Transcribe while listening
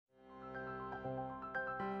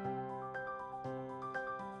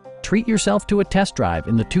treat yourself to a test drive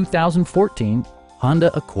in the 2014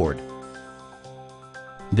 Honda Accord.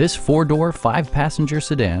 This four-door, five-passenger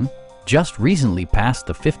sedan just recently passed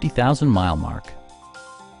the 50,000-mile mark.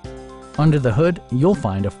 Under the hood, you'll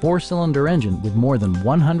find a four-cylinder engine with more than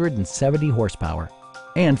 170 horsepower.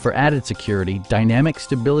 And for added security, dynamic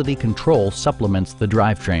stability control supplements the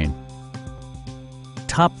drivetrain.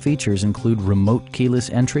 Top features include remote keyless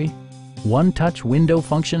entry, one-touch window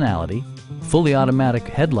functionality, fully automatic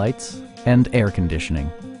headlights, and air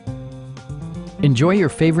conditioning. Enjoy your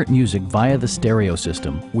favorite music via the stereo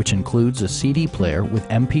system, which includes a CD player with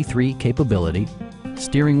MP3 capability,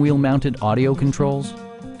 steering wheel mounted audio controls,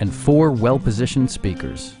 and four well-positioned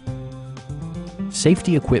speakers.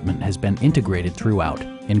 Safety equipment has been integrated throughout,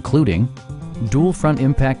 including dual front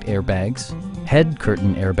impact airbags, head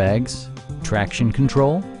curtain airbags, traction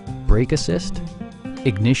control, brake assist,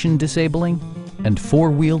 ignition disabling, and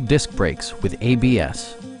four-wheel disc brakes with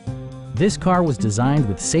ABS. This car was designed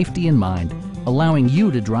with safety in mind, allowing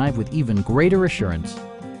you to drive with even greater assurance.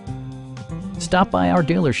 Stop by our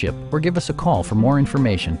dealership or give us a call for more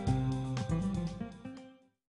information.